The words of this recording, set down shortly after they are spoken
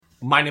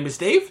My name is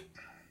Dave.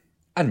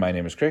 And my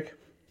name is Craig.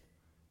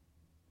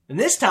 And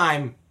this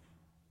time,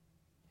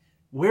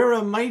 we're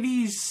a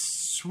mighty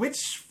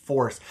Switch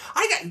Force.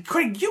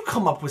 Craig, you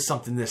come up with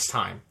something this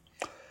time.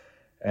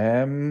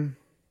 And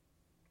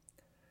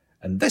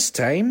this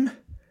time,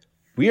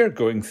 we are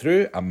going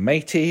through a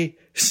mighty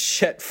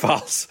shit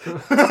farce. All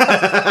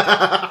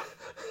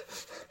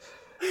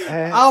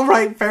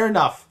right, fair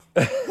enough.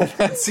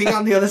 See you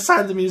on the other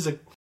side of the music.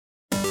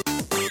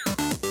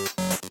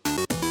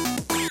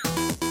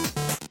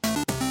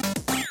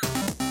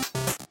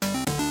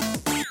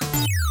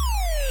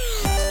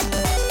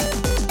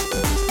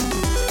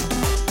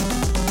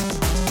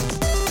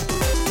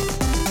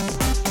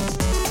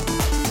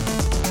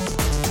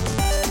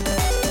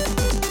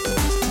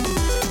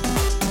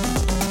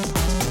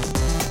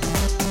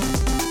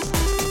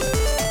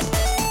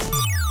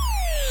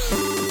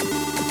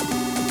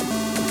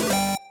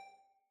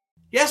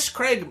 Yes,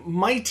 Craig,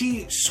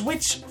 Mighty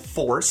Switch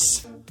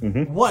Force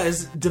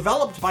was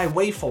developed by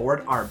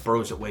WayForward, our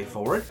bros at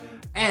WayForward,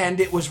 and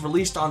it was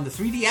released on the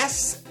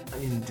 3DS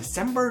in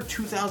December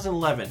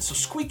 2011, so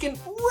squeaking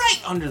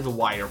right under the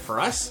wire for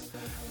us.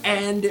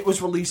 And it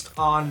was released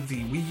on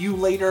the Wii U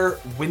later,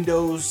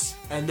 Windows,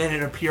 and then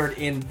it appeared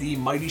in the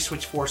Mighty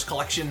Switch Force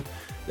collection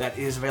that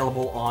is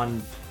available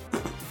on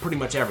pretty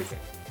much everything,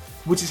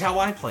 which is how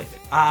I played it.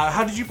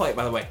 How did you play it,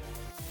 by the way?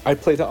 I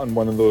played it on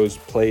one of those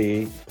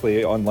play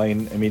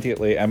online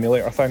immediately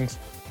emulator things.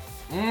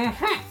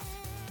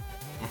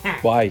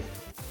 Why?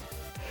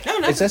 No.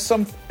 Is this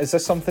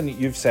something that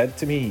you've said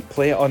to me?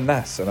 Play it on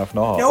this, and if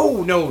not, No.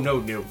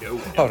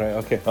 All right,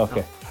 okay.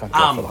 Thank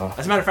God for that.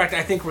 As a matter of fact,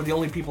 I think we're the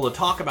only people to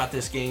talk about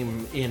this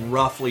game in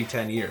roughly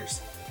 10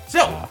 years.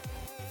 So,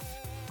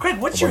 Craig,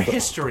 what's your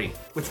history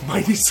with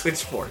Mighty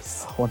Switch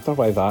Force? I wonder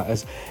why that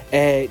is.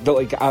 I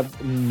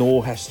have no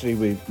history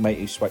with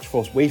Mighty Switch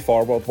Force. Way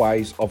Forward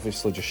wise,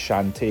 obviously just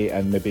Shantae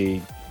and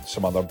maybe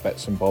some other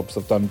bits and bobs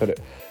they've done, but it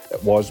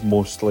was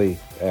mostly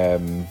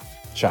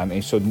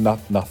Shantae, so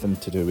nothing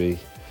to do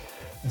with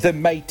the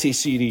Mighty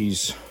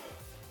series.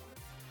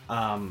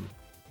 Oh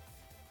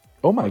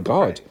my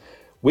God.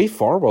 Way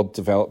Forward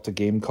developed a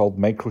game called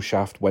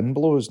Microshaft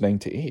Windblows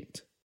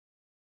 98.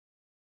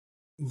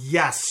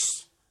 Yes.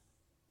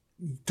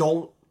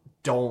 Don't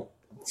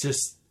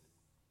just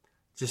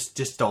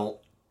don't.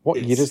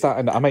 What year is that?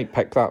 And I might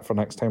pick that for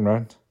next time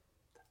round.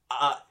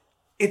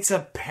 It's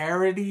a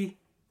parody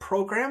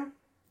program.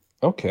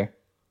 Okay.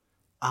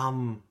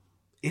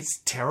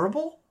 It's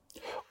terrible.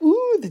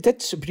 Ooh, they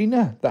did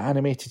Sabrina, the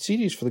animated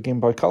series for the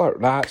Game Boy Color.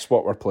 That's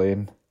what we're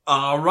playing.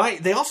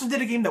 Right. They also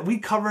did a game that we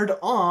covered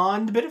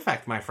on The Bit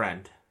Effect, my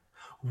friend.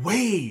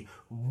 Way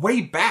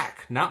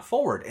back, not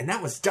forward, and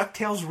that was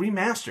DuckTales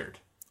Remastered.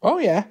 Oh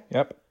yeah,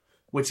 yep.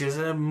 Which is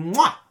an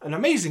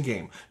amazing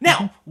game.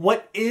 Now,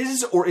 what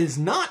is or is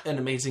not an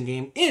amazing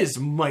game is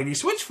Mighty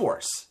Switch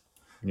Force.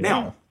 Yeah.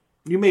 Now,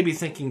 you may be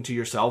thinking to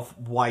yourself,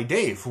 why,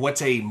 Dave?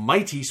 What's a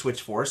Mighty Switch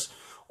Force?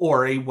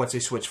 Or what's a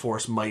Switch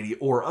Force Mighty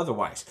or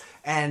otherwise?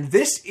 And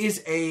this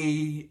is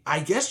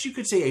I guess you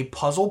could say a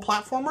puzzle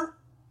platformer.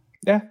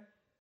 Yeah.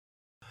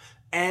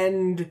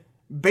 And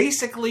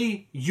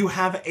basically, you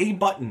have a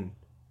button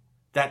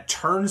that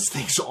turns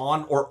things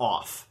on or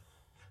off.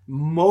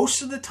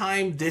 Most of the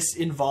time, this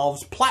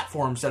involves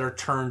platforms that are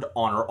turned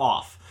on or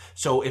off.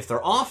 So if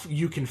they're off,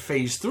 you can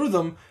phase through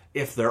them.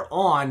 If they're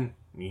on,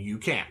 you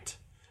can't.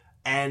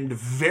 And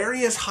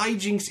various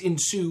hijinks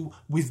ensue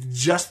with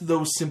just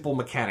those simple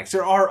mechanics.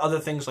 There are other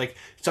things like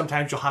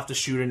sometimes you'll have to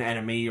shoot an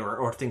enemy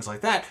or things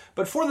like that.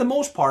 But for the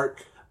most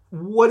part,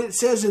 what it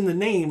says in the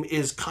name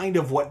is kind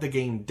of what the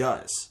game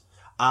does.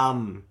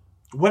 When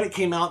it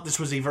came out,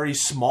 this was a very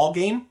small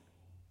game.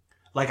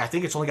 Like, I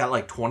think it's only got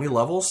like 20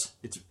 levels.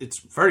 It's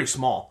very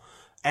small.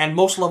 And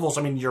most levels,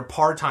 I mean, your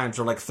par times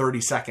are like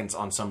 30 seconds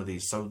on some of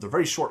these. So they're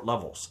very short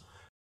levels.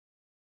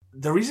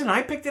 The reason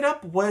I picked it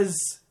up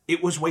was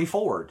it was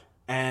WayForward.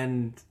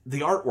 And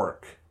the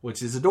artwork,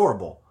 which is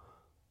adorable.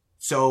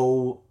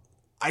 So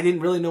I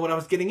didn't really know what I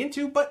was getting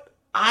into, but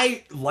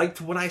I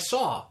liked what I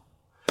saw.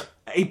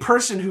 A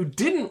person who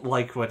didn't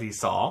like what he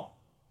saw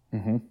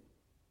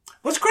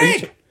was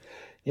Craig.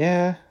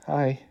 Yeah,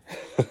 hi.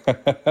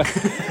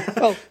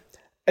 Well,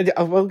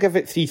 I will give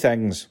it three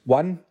things.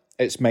 One,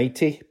 it's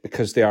mighty,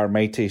 because they are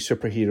mighty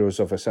superheroes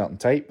of a certain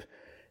type.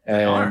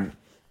 They are.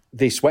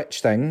 They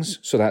switch things,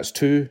 so that's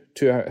two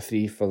out of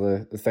three for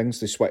the things.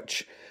 They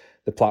switch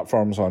the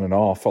platforms on and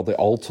off, or they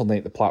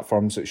alternate the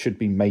platforms. It should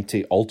be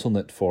Mighty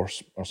Alternate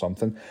Force or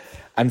something.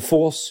 And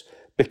Force,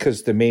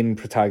 because the main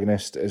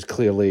protagonist is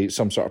clearly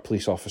some sort of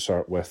police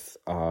officer with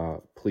a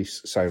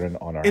police siren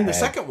on her head. In the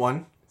second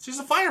one, she's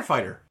a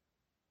firefighter.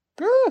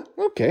 Oh,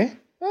 okay.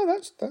 Oh,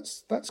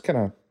 that's kind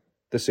of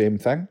the same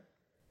thing.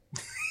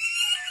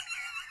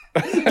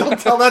 Don't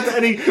tell that to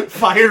any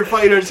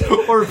firefighters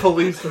or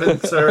policemen,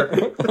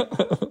 sir.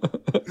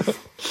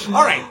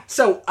 All right.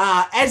 So,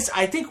 as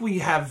I think we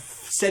have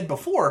said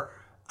before,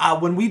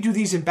 when we do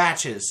these in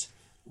batches,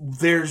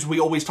 we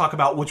always talk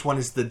about which one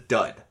is the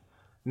dud.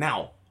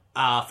 Now,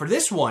 for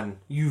this one,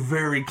 you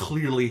very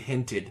clearly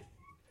hinted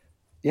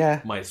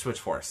Yeah. Mighty Switch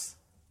Force.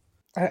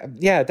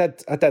 Yeah, I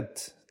did. I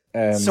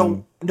did.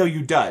 So, no,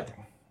 you did.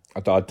 I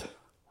did.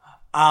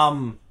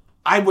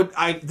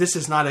 This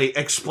is not a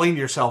explain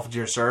yourself,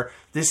 dear sir.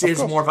 This is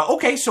course. more of a,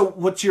 okay, so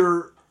what's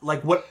your,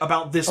 like, what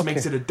about this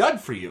makes it a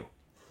dud for you?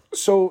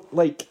 So,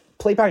 like,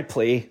 play by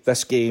play,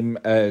 this game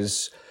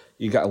is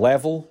you get a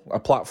level, a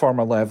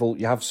platformer level,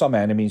 you have some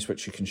enemies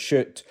which you can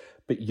shoot,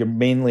 but you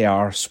mainly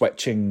are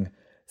switching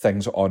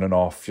things on and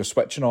off. You're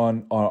switching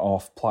on or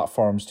off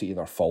platforms to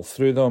either fall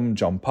through them,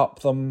 jump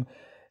up them,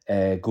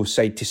 go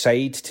side to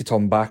side to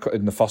turn back.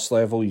 In the first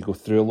level, you go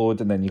through a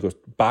load and then you go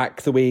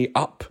back the way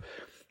up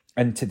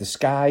into the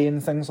sky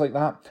and things like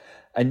that.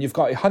 And you've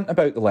got to hunt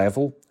about the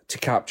level to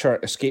capture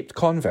escaped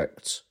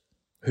convicts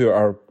who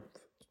are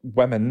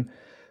women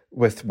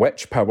with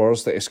witch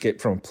powers that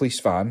escaped from a police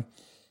van.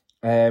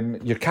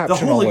 You're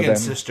capturing The all of them. Hooligan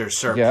Sisters,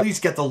 sir. Yep. Please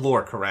get the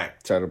lore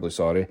correct. Terribly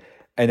sorry.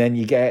 And then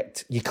you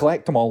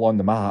collect them all on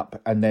the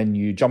map, and then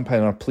you jump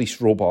in a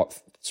police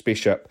robot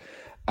spaceship,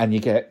 and you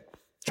get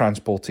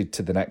transported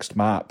to the next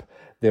map.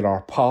 There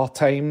are par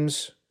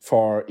times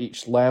for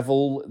each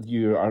level.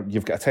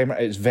 You've got a timer.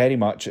 It's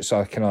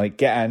a kind of like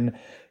get in,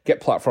 get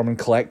platforming,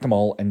 collect them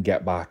all, and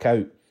get back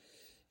out.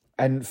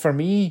 And for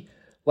me,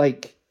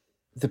 like,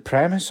 the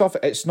premise of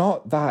it's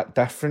not that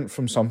different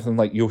from something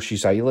like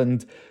Yoshi's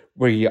Island,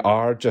 where you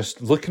are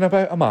just looking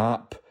about a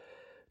map,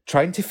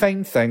 trying to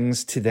find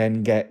things to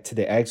then get to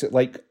the exit.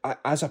 Like,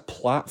 as a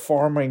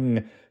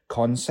platforming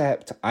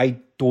concept,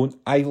 I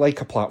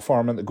like a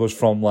platforming that goes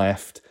from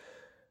left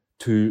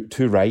to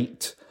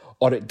right,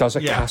 or it does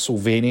a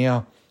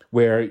Castlevania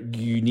where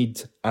you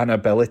need an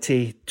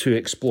ability to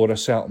explore a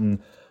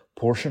certain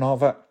portion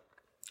of it.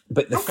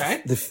 But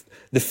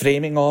the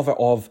framing of it,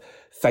 of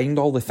find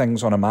all the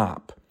things on a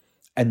map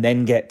and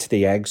then get to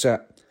the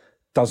exit,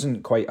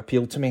 doesn't quite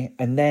appeal to me.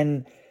 And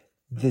then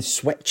the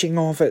switching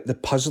of it, the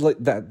puzzle,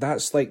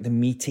 that's like the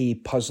meaty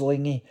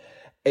puzzling-y.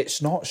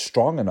 It's not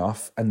strong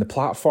enough, and the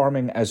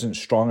platforming isn't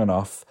strong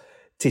enough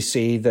to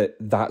say that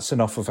that's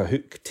enough of a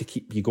hook to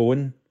keep you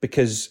going,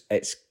 because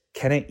it's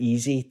kind of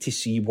easy to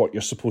see what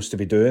you're supposed to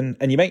be doing.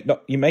 And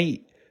you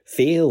might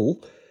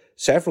fail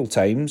several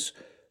times,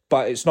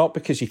 but it's not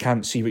because you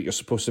can't see what you're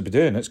supposed to be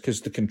doing. It's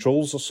because the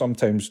controls are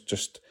sometimes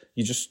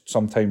you just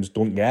sometimes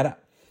don't get it.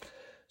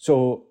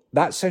 So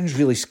that sounds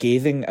really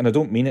scathing, and I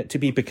don't mean it to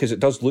be, because it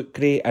does look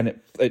great and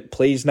it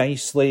plays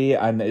nicely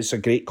and it's a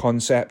great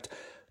concept.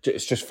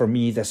 It's just, for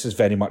me, this is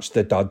very much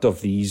the dud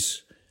of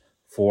these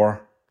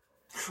four.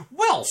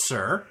 Well,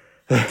 sir,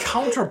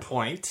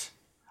 counterpoint,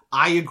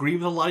 I agree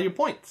with a lot of your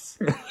points.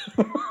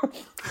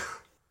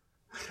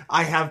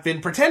 I have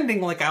been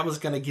pretending like I was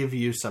going to give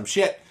you some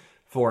shit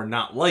for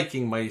not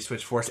liking Mighty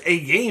Switch Force, a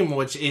game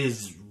which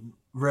is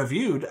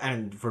reviewed,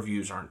 and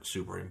reviews aren't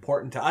super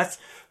important to us,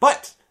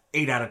 but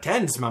 8 out of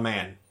 10s, my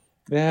man.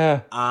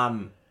 Yeah.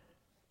 I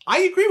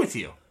agree with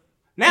you.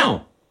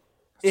 Now,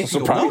 if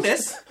you'll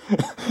notice,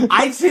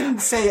 I didn't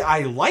say I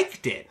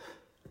liked it.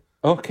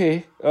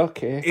 Okay.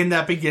 In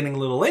that beginning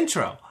little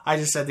intro. I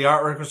just said the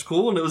artwork was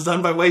cool and it was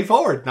done by Way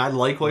Forward, and I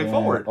like Way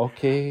Forward.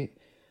 Okay.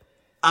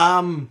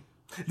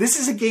 This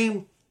is a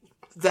game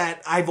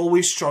that I've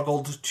always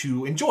struggled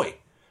to enjoy.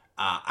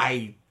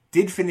 I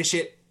did finish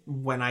it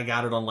when I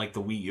got it on like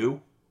the Wii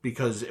U,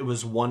 because it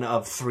was one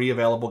of 3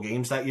 available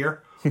games that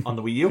year on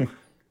the Wii U.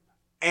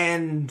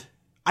 And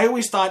I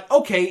always thought,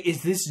 okay,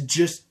 is this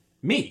just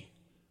me?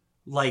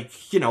 Like,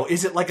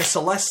 is it like a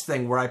Celeste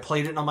thing where I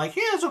played it and I'm like,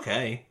 yeah, it's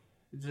okay.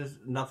 It's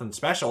just nothing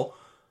special.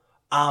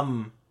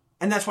 And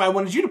that's why I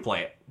wanted you to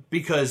play it.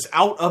 Because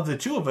out of the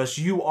two of us,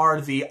 you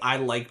are I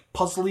like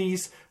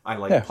puzzlies, I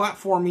like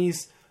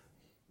platformies,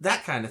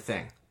 that kind of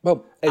thing.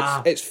 Well,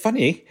 it's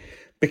funny,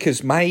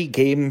 because my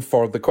game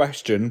for the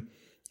question,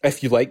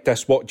 if you like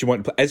this, what do you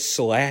want to play, is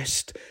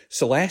Celeste.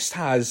 Celeste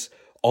has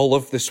all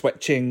of the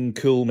switching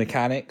cool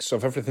mechanics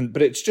of everything,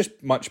 but it's just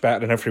much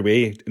better in every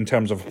way in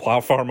terms of a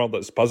platformer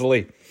that's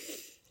puzzly.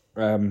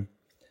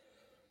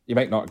 You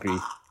might not agree,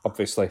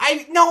 obviously.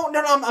 No,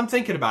 I'm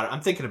thinking about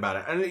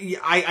it. And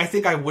I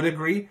think I would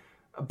agree,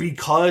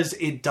 because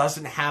it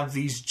doesn't have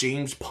these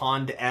James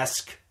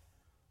Pond-esque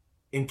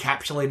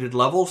encapsulated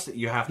levels that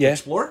you have to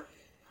explore.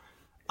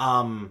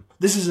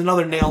 This is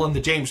another nail in the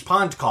James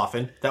Pond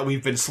coffin that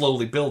we've been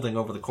slowly building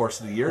over the course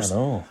of the years. I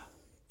know.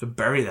 To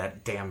bury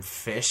that damn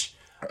fish.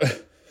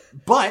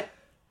 But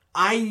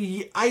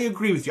I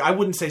agree with you. I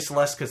wouldn't say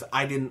Celeste, because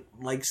I didn't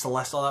like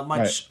Celeste all that much.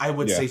 Right. I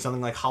would say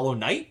something like Hollow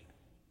Knight.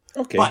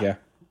 Okay, but, yeah.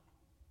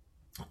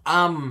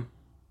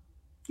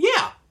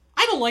 Yeah,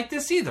 I don't like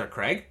this either,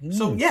 Craig.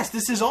 So yes,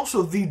 this is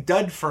also the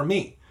dud for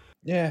me.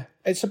 Yeah,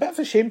 it's a bit of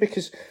a shame,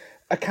 because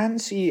I can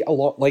see a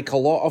lot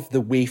of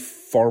the way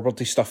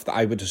forwardy stuff that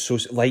I would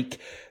associate. Like,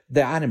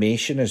 the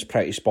animation is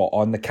pretty spot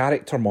on. The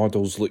character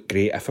models look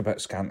great, if a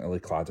bit scantily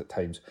clad at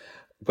times.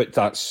 But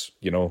that's,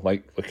 look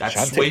at That's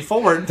Shantae. Way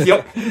Forward.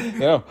 Yep.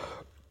 Yeah.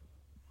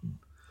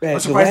 I'm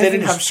surprised they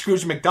didn't have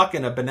Scrooge McDuck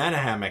in a banana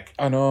hammock.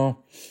 I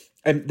know.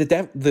 And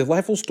the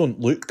levels don't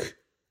look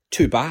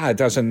too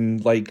bad, as in,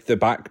 like, the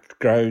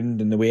background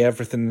and the way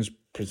everything's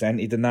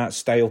presented in that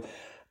style.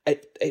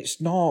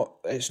 it's not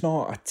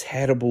a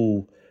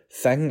terrible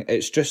thing.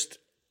 It's just,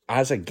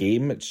 as a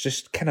game, it's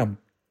just kind of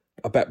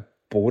a bit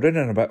boring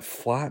and a bit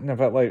flat and a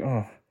bit like,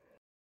 oh.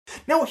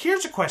 Now,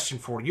 here's a question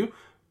for you.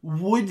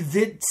 Would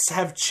this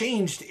have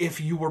changed if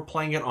you were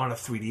playing it on a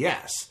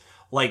 3DS?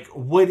 Like,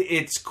 would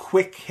its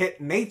quick hit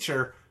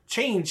nature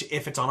change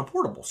if it's on a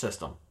portable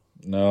system?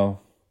 No,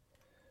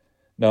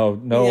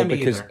 Yeah,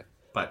 because either,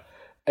 but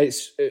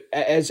it's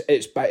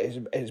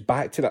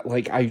back to that.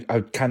 Like,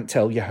 I can't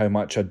tell you how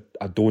much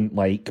I don't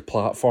like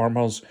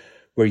platformers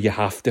where you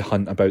have to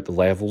hunt about the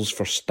levels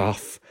for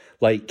stuff.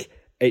 Like,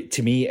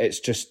 to me, it's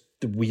just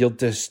the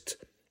weirdest.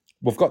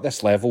 We've got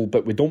this level,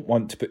 but we don't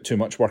want to put too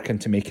much work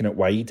into making it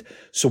wide,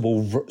 so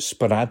we'll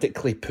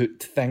sporadically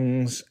put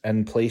things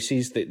in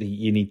places that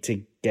you need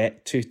to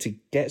get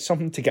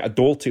something, to get a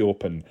door to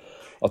open,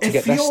 or to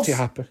get this to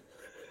happen.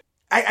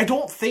 I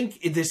don't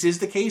think this is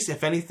the case.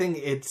 If anything,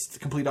 it's the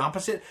complete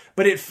opposite,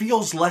 but it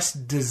feels less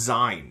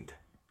designed.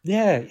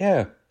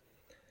 Yeah.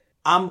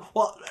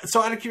 Well,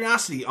 so out of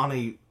curiosity, on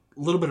a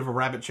little bit of a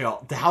rabbit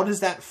trail, how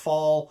does that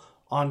fall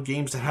on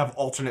games that have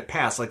alternate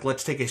paths? Like,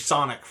 let's take a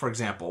Sonic, for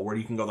example, where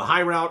you can go the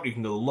high route, you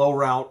can go the low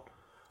route.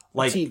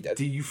 Like,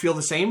 do you feel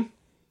the same?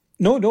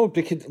 No,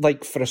 because,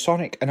 like, for a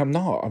Sonic, and I'm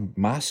not a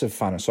massive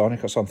fan of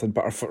Sonic or something,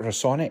 but for a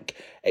Sonic,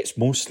 it's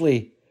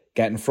mostly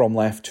getting from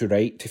left to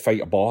right to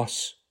fight a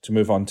boss to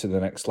move on to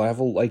the next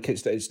level. Like,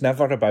 it's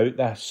never about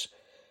this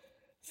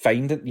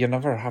finding. You're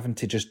never having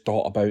to just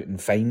dot about and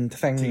find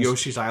things. To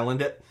Yoshi's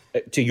Island it?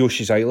 To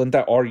Yoshi's Island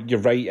it, or you're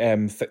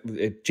right,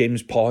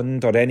 James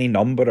Pond, or any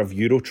number of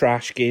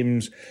Eurotrash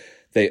games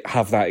that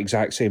have that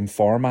exact same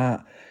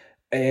format.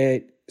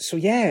 So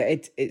yeah,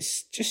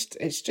 it's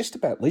just a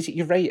bit lazy.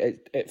 You're right.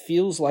 It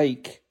feels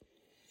like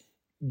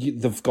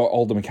they've got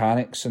all the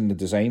mechanics and the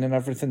design and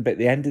everything, but at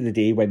the end of the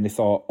day, when they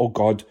thought, oh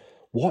God,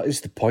 what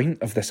is the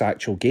point of this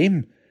actual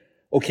game?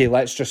 Okay,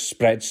 let's just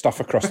spread stuff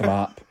across the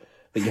map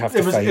that you have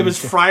to find. It was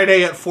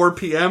Friday at 4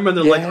 p.m. and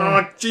they're like,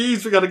 oh,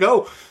 geez, we got to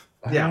go.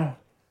 Yeah.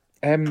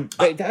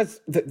 But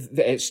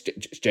it's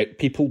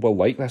people will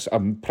like this.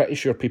 I'm pretty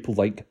sure people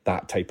like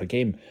that type of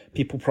game.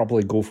 People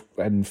probably go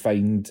and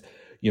find,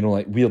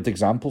 like weird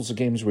examples of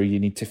games where you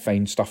need to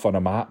find stuff on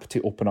a map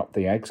to open up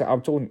the exit.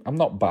 I'm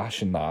not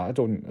bashing that. I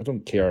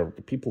don't care.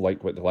 People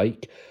like what they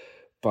like,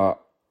 but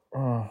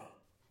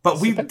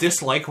we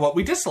dislike what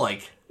we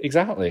dislike.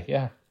 Exactly.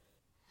 Yeah.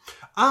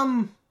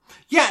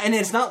 Yeah, and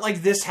it's not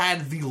like this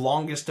had the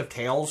longest of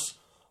tails.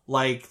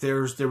 Like,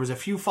 there was a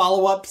few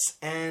follow-ups,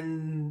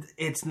 and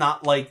it's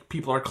not like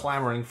people are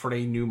clamoring for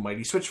a new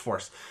Mighty Switch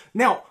Force.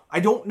 Now, I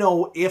don't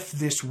know if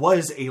this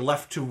was a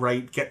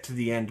left-to-right,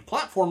 get-to-the-end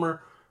platformer,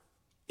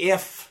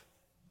 if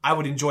I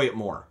would enjoy it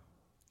more.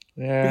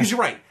 Yeah. Because you're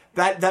right.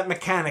 That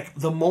mechanic,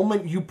 the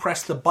moment you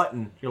press the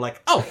button, you're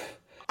like, oh,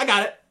 I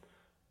got it.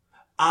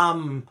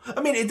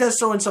 I mean, it does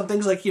so in some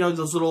things, like,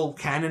 those little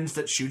cannons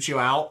that shoot you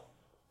out,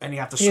 and you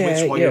have to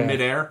switch while you're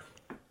midair.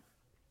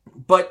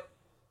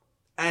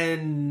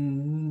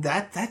 And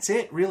that's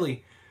it,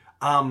 really.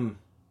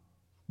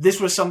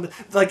 This was something,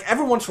 like,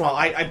 every once in a while,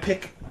 I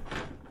pick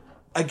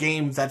a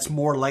game that's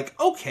more like,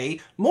 okay,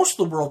 most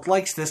of the world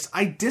likes this,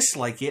 I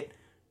dislike it.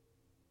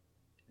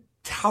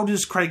 How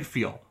does Craig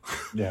feel?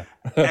 Yeah.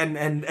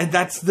 and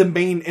that's the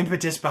main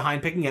impetus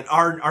behind picking it.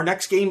 Our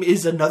next game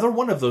is another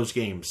one of those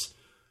games.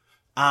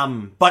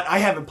 But I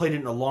haven't played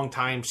it in a long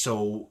time,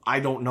 so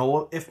I don't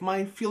know if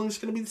my feelings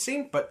are going to be the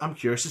same, but I'm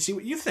curious to see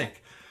what you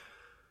think.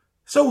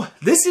 So,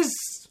 this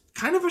is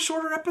kind of a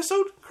shorter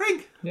episode,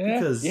 Craig. Yeah.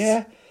 Because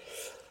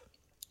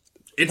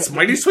it's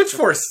Mighty Switch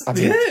Force. I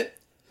mean,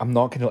 I'm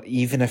not going to,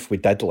 even if we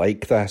did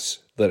like this,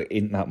 there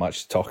ain't that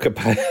much to talk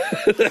about.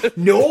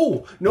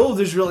 No,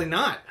 there's really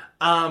not.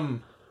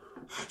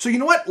 So you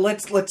know what?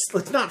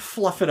 Let's not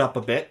fluff it up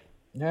a bit.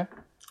 Yeah.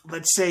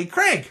 Let's say,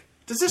 Craig,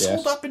 does this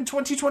hold up in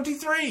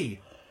 2023?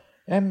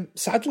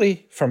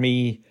 Sadly, for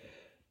me,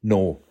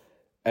 no.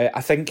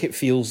 I think it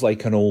feels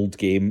like an old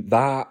game.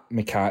 That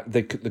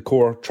the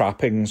core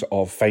trappings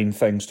of find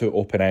things to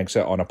open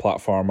exit on a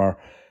platformer,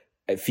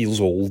 it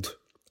feels old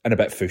and a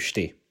bit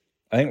fusty.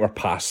 I think we're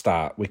past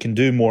that. We can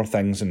do more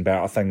things and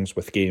better things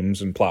with games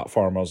and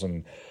platformers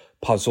and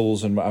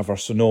puzzles and whatever.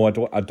 So no,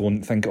 I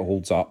don't think it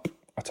holds up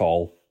at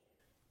all.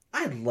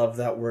 I love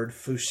that word,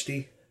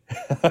 fusty.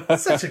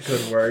 Such a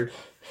good word.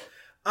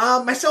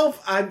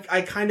 Myself,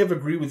 I kind of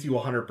agree with you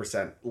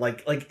 100%.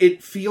 Like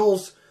it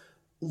feels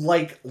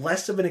like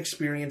less of an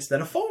experience than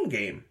a phone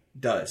game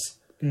does.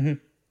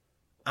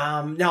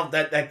 Mm-hmm. Now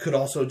that could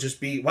also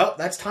just be, well,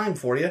 that's time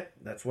for you.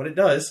 That's what it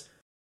does.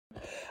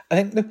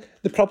 I think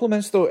the problem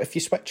is, though, if you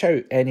switch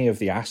out any of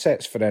the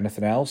assets for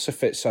anything else,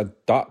 if it's a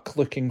duck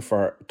looking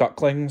for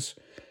ducklings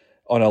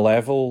on a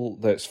level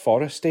that's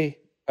foresty,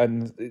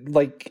 and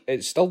like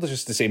it's still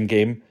just the same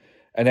game,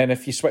 and then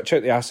if you switch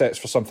out the assets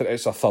for something,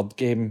 it's a third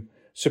game,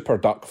 Super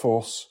Duck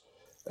Force,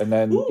 and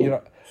then Ooh.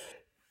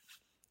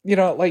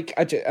 like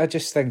I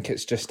just think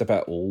it's just a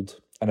bit old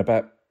and a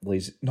bit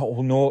lazy.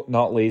 No,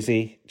 not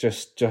lazy.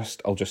 Just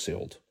I'll just say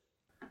old.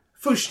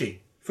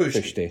 Fusty.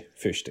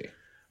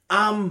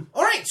 All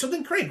right, so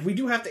then, Craig, we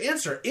do have to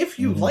answer. If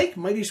you like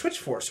Mighty Switch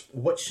Force,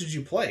 what should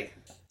you play?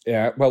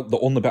 Yeah, well, the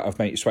only bit of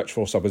Mighty Switch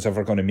Force I was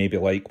ever going to maybe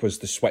like was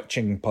the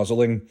switching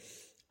puzzling,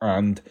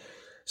 and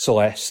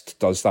Celeste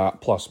does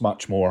that plus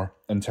much more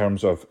in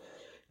terms of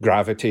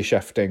gravity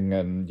shifting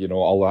and, you know,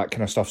 all that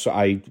kind of stuff. So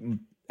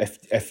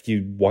if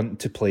you want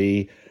to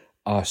play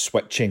a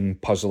switching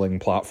puzzling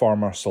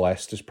platformer,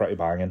 Celeste is pretty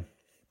banging.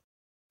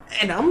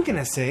 And I'm going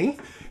to say,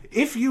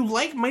 if you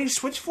like Mighty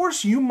Switch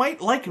Force, you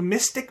might like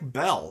Mystic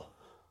Bell.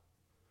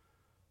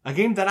 A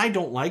game that I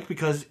don't like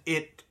because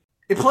it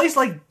plays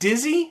like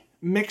Dizzy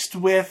mixed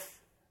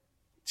with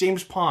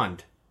James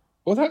Pond.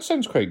 Well, that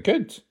sounds quite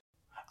good.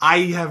 I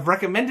have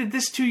recommended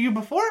this to you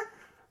before,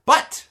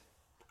 but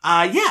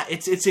yeah,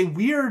 it's a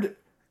weird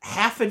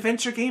half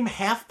adventure game,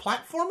 half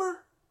platformer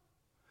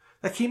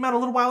that came out a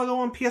little while ago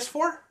on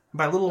PS4.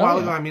 By a little while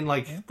ago, I mean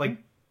like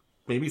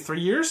maybe 3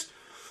 years.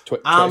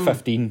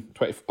 2015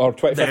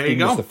 2015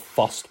 go. was the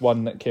first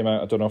one that came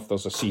out. I don't know if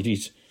there's a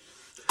series.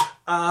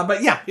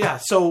 But yeah.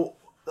 So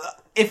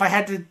if I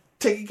had to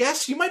take a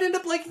guess, you might end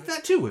up liking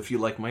that too if you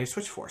like Mighty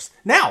Switch Force.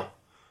 Now,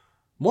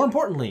 more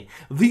importantly,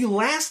 the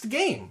last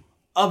game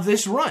of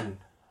this run,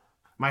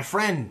 my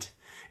friend,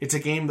 it's a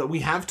game that we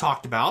have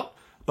talked about,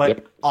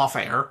 but off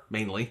air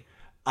mainly,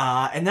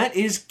 and that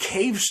is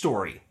Cave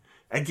Story,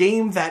 a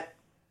game that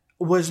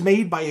was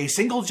made by a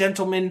single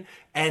gentleman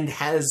and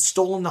has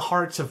stolen the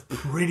hearts of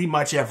pretty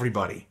much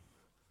everybody.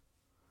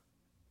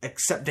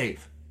 Except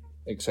Dave.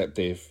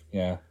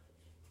 Yeah.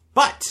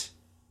 But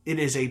it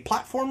is a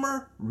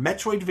platformer,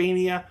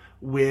 Metroidvania,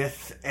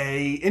 with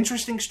a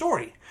interesting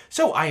story.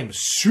 So I am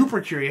super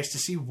curious to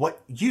see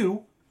what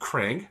you,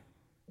 Craig,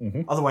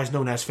 otherwise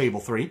known as Fable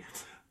 3,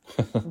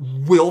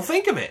 will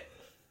think of it.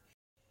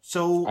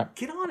 So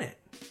get on it.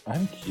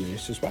 I'm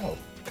curious as well,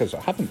 because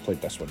I haven't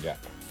played this one yet.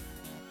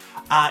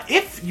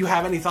 If you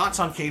have any thoughts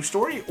on Cave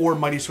Story or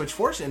Mighty Switch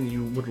Force and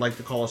you would like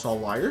to call us all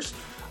liars,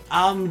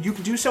 you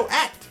can do so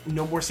at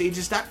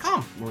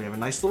nomoresages.com, where we have a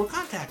nice little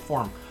contact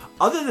form.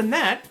 Other than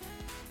that,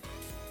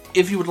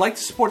 if you would like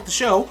to support the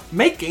show,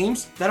 make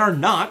games that are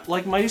not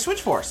like Mighty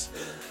Switch Force.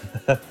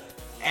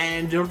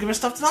 And it'll give us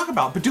stuff to talk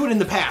about, but do it in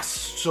the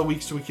past so we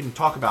can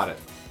talk about it.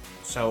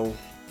 So,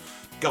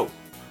 go.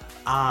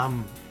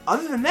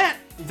 Other than that,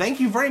 thank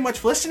you very much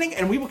for listening,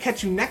 and we will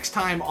catch you next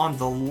time on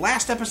the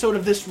last episode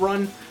of this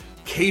run,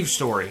 Cave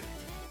Story.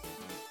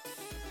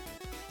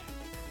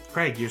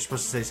 Craig, you're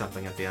supposed to say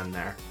something at the end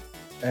there.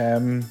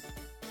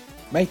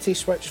 Mighty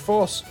Switch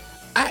Force,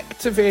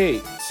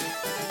 activate!